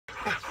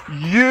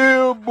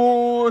Yeah,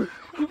 boy.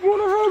 We're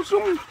gonna have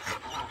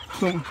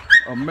some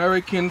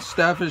American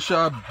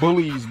Staffordshire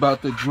Bullies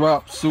about to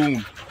drop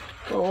soon.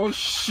 Oh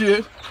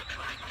shit.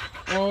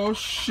 Oh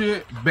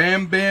shit.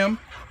 Bam Bam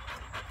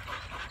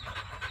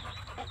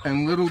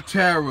and Little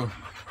Tara.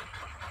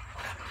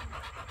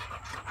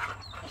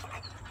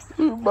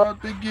 We're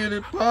about to get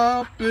it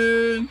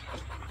poppin'.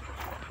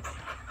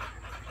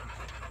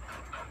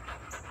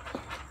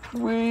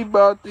 We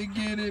about to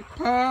get it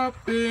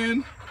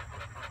poppin'.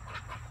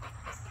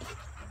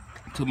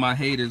 To my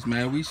haters,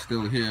 man, we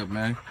still here,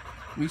 man.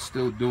 We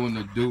still doing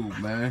the do,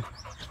 man.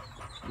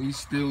 We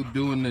still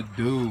doing the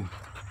do.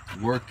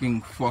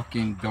 Working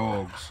fucking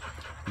dogs.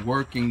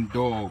 Working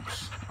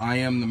dogs. I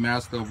am the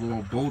master of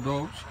all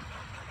Bulldogs.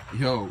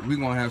 Yo, we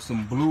gonna have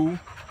some blue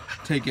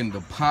taking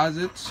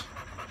deposits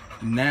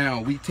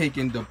now. We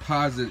taking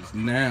deposits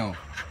now.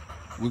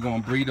 We're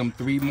gonna breed them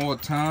 3 more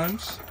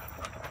times.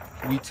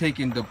 We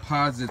taking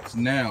deposits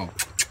now.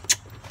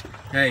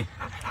 Hey,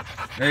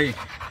 hey,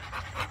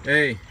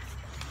 hey,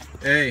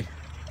 hey,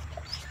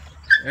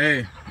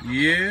 hey,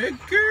 yeah,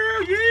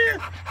 girl, yeah.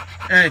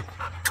 Hey,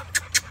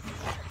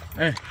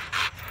 hey.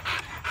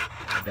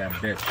 That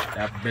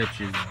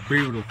bitch is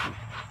beautiful.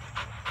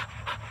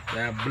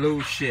 That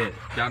blue shit.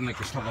 Y'all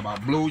niggas talk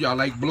about blue. Y'all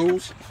like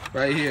blues?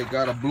 Right here,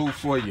 got a blue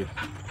for you.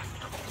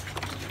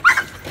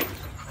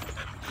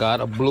 Got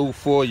a blue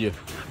for you.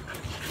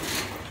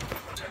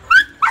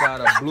 Got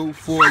a blue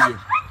for you.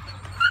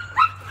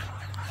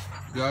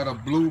 Got a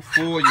blue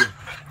for you.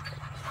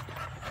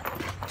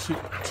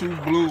 Two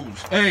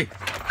blues. Hey.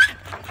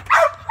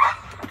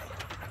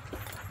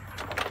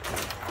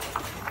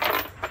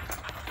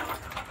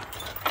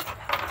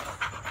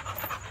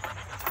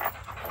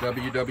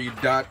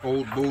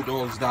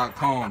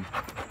 www.oldbulldogs.com.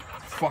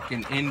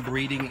 Fucking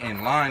inbreeding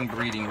and line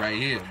breeding right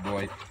here,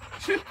 boy.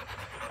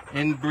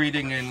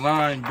 Inbreeding and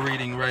line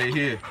breeding right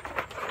here.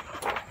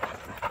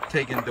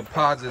 Taking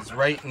deposits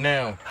right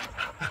now.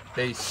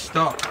 They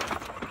stuck.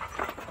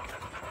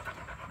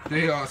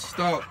 They are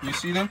stuck. You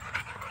see them?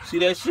 See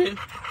that shit?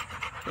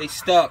 They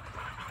stuck.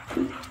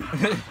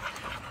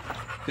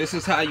 This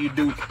is how you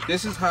do.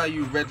 This is how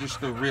you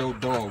register real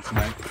dogs,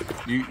 man.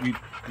 You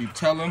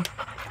tell them,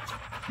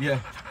 yeah,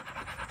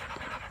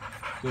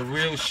 the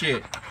real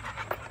shit.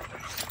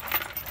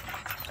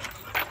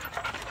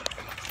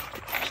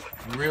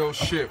 Real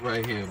shit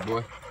right here,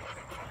 boy.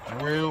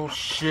 Real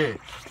shit.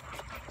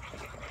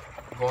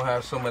 We're gonna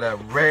have some of that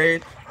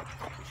red.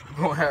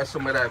 We're gonna have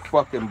some of that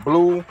fucking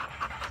blue.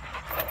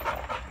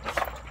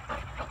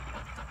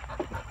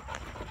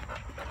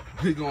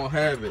 We gonna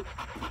have it.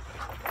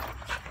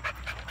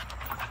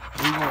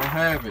 We gonna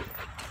have it.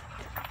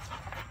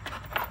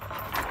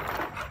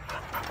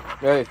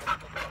 Hey.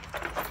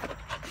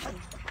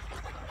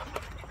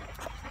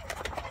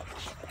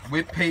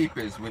 With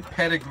papers, with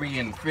pedigree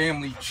and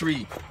family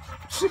tree.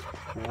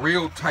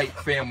 Real tight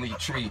family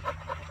tree.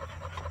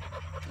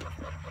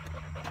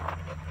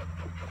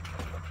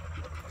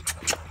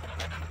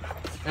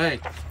 Hey,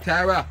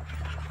 Tara.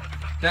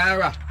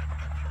 Tara.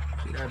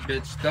 See that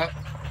bitch stuck?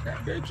 That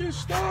bitch is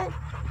stuck.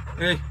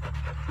 Hey,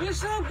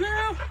 what's up,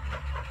 girl?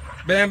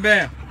 Bam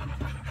Bam.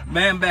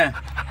 Bam Bam.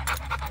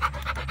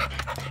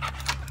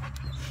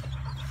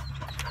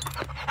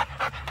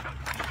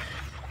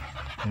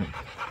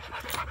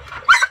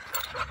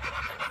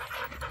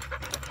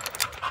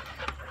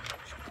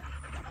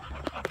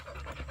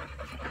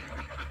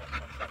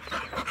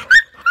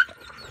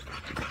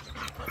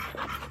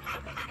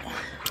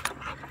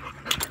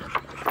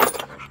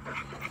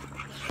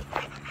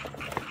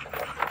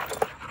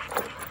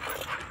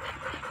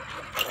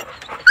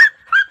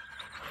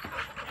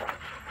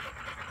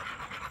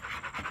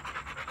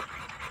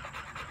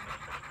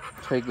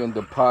 Taking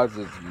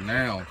deposits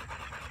now.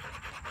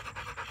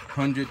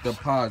 100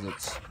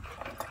 deposits.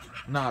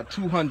 Nah,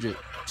 200.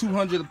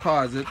 200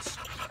 deposits.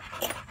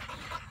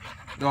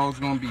 Dog's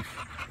gonna be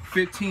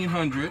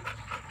 1,500.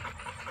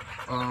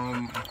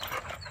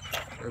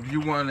 If you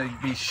want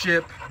to be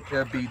shipped,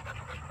 it'll be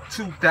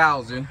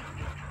 2,000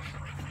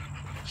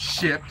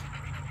 shipped.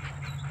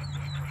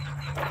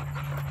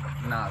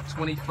 Nah,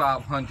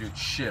 2,500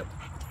 shipped.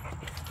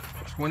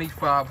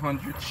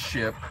 2,500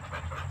 shipped.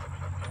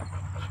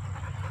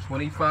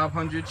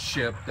 2,500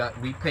 shipped. That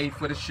we pay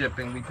for the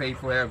shipping, we pay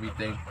for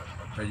everything.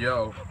 But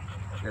yo,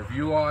 if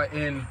you are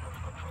in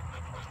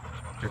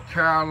the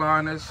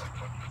Carolinas,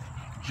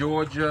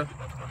 Georgia,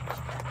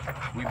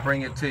 we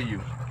bring it to you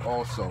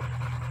also.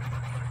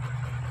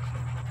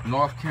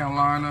 North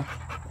Carolina,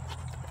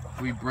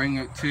 we bring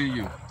it to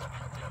you.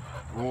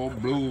 All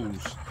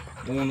blues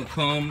gonna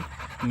come.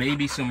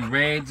 Maybe some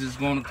reds is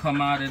gonna come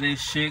out of this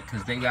shit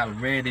because they got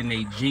red in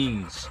their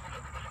jeans.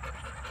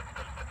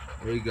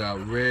 They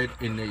got red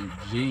in their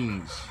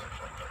jeans.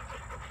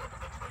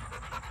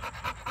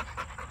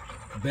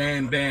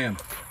 Bam Bam.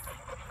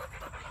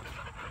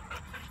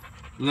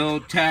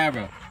 Little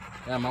Tara.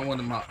 Damn, I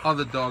wanted my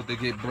other dog to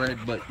get bred,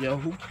 but yo,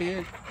 who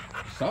cares?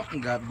 Something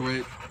got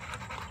bred.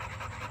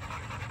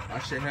 I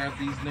should have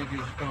these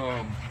niggas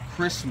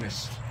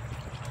Christmas.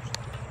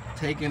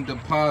 taking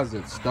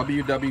deposits.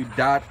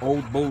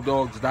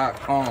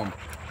 www.oldbulldogs.com.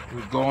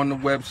 You go on the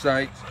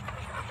website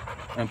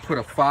and put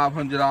a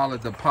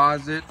 $500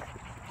 deposit,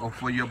 or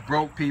for your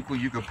broke people,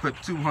 you can put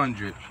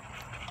 $200.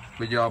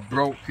 For y'all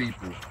broke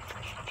people,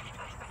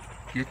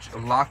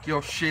 lock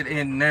your shit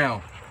in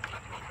now.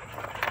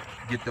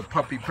 Get the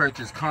puppy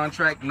purchase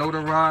contract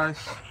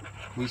notarized.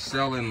 We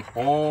selling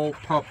all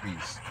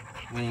puppies.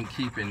 We ain't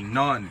keeping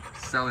none.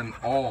 Selling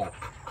all.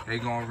 They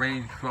gonna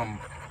range from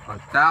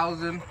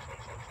 1,000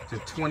 to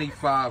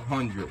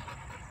 2,500.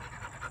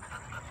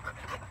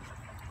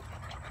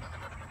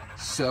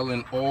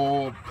 Selling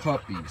all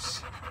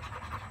puppies.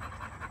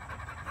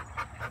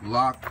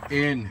 Locked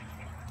in.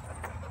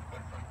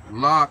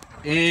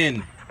 Locked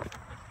in.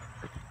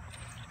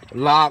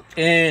 Locked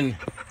in.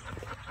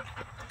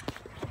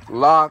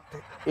 Locked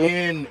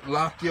in.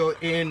 Lock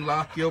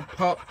your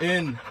pup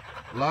in.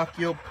 Lock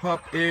your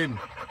pup in.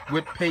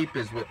 With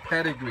papers, with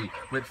pedigree,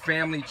 with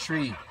family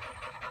tree.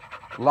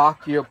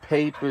 Lock your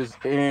papers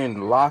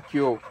in. Lock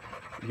your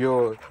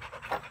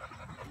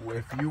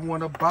if you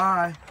want to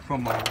buy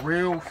from a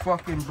real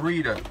fucking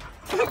breeder.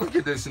 Look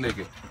at this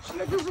nigga. This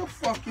nigga's a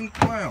fucking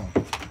clown.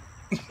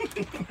 He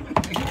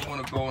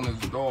want to go in his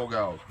dog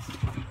out.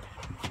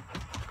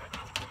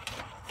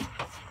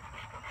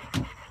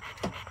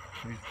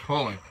 He's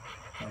pulling.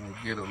 Trying to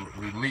get a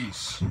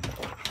release.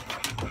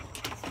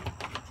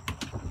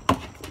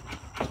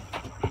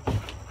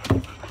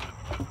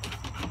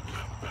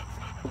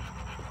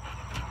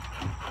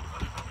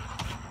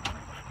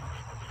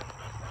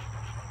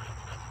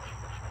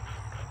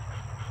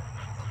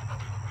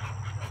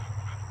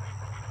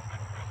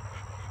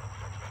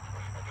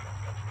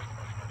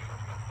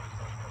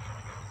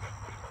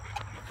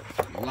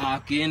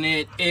 Locking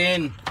it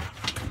in.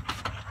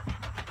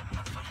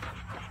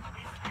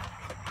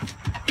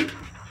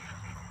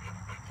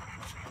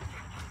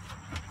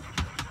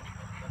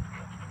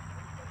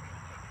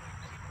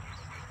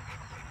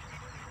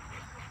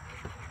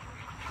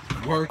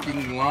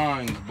 Working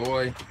lines,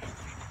 boy.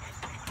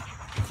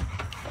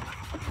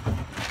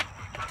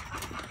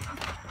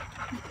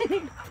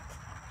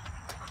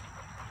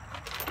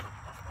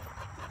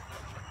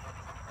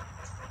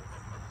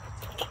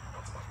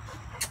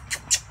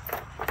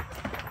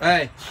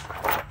 Hey,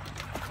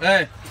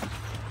 hey.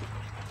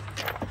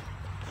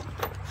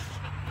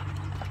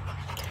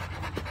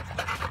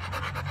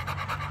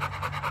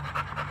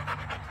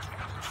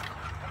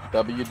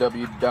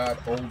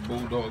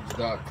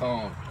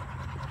 www.oldbulldogs.com.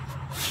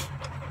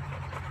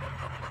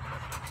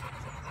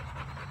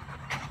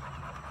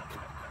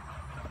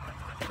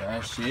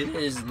 That shit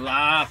is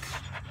locked.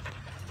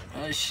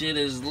 That shit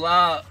is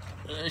locked.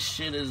 That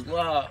shit is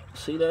locked.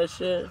 See that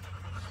shit?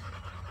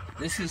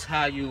 This is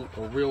how a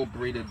real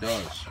breeder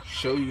does.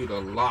 Show you the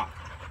lock.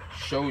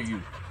 Show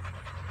you.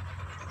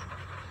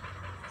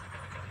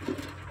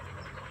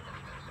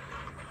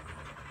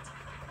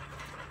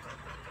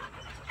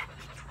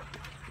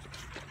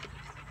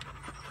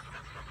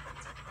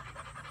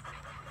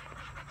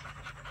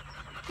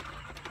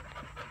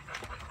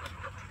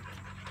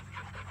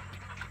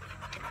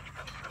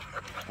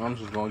 I'm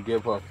just gonna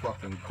give her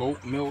fucking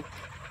goat milk.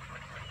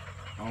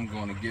 I'm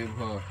gonna give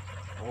her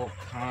all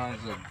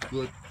kinds of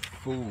good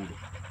food.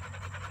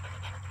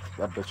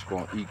 That bitch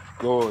gonna eat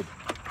good.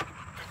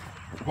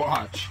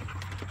 Watch.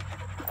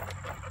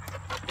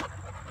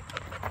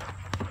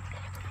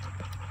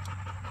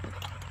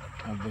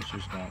 That bitch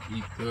is gonna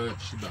eat good.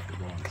 She about to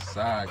go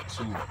inside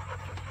too.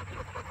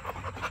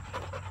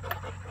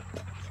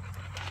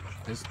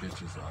 This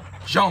bitch is a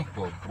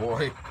jumper,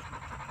 boy. She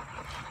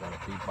gotta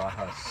be by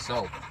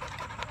herself.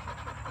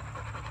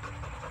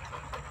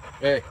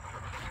 Hey,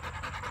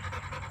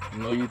 I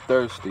know you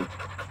thirsty.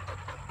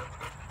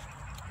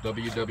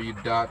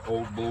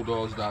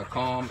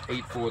 www.oldbulldogs.com,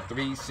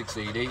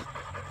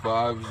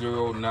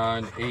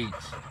 843-688-5098.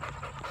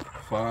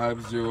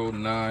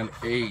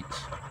 5098.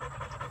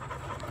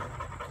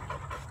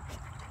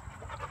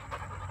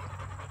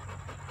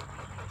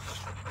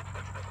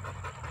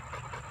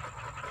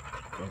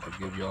 Got to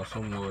give y'all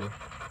some water.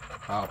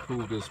 I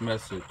approve this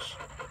message.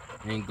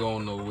 Ain't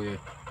going nowhere.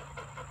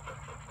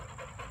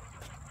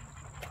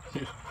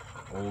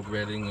 Old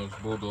Red English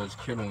Bulldogs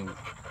Kennel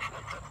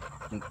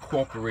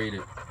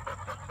Incorporated.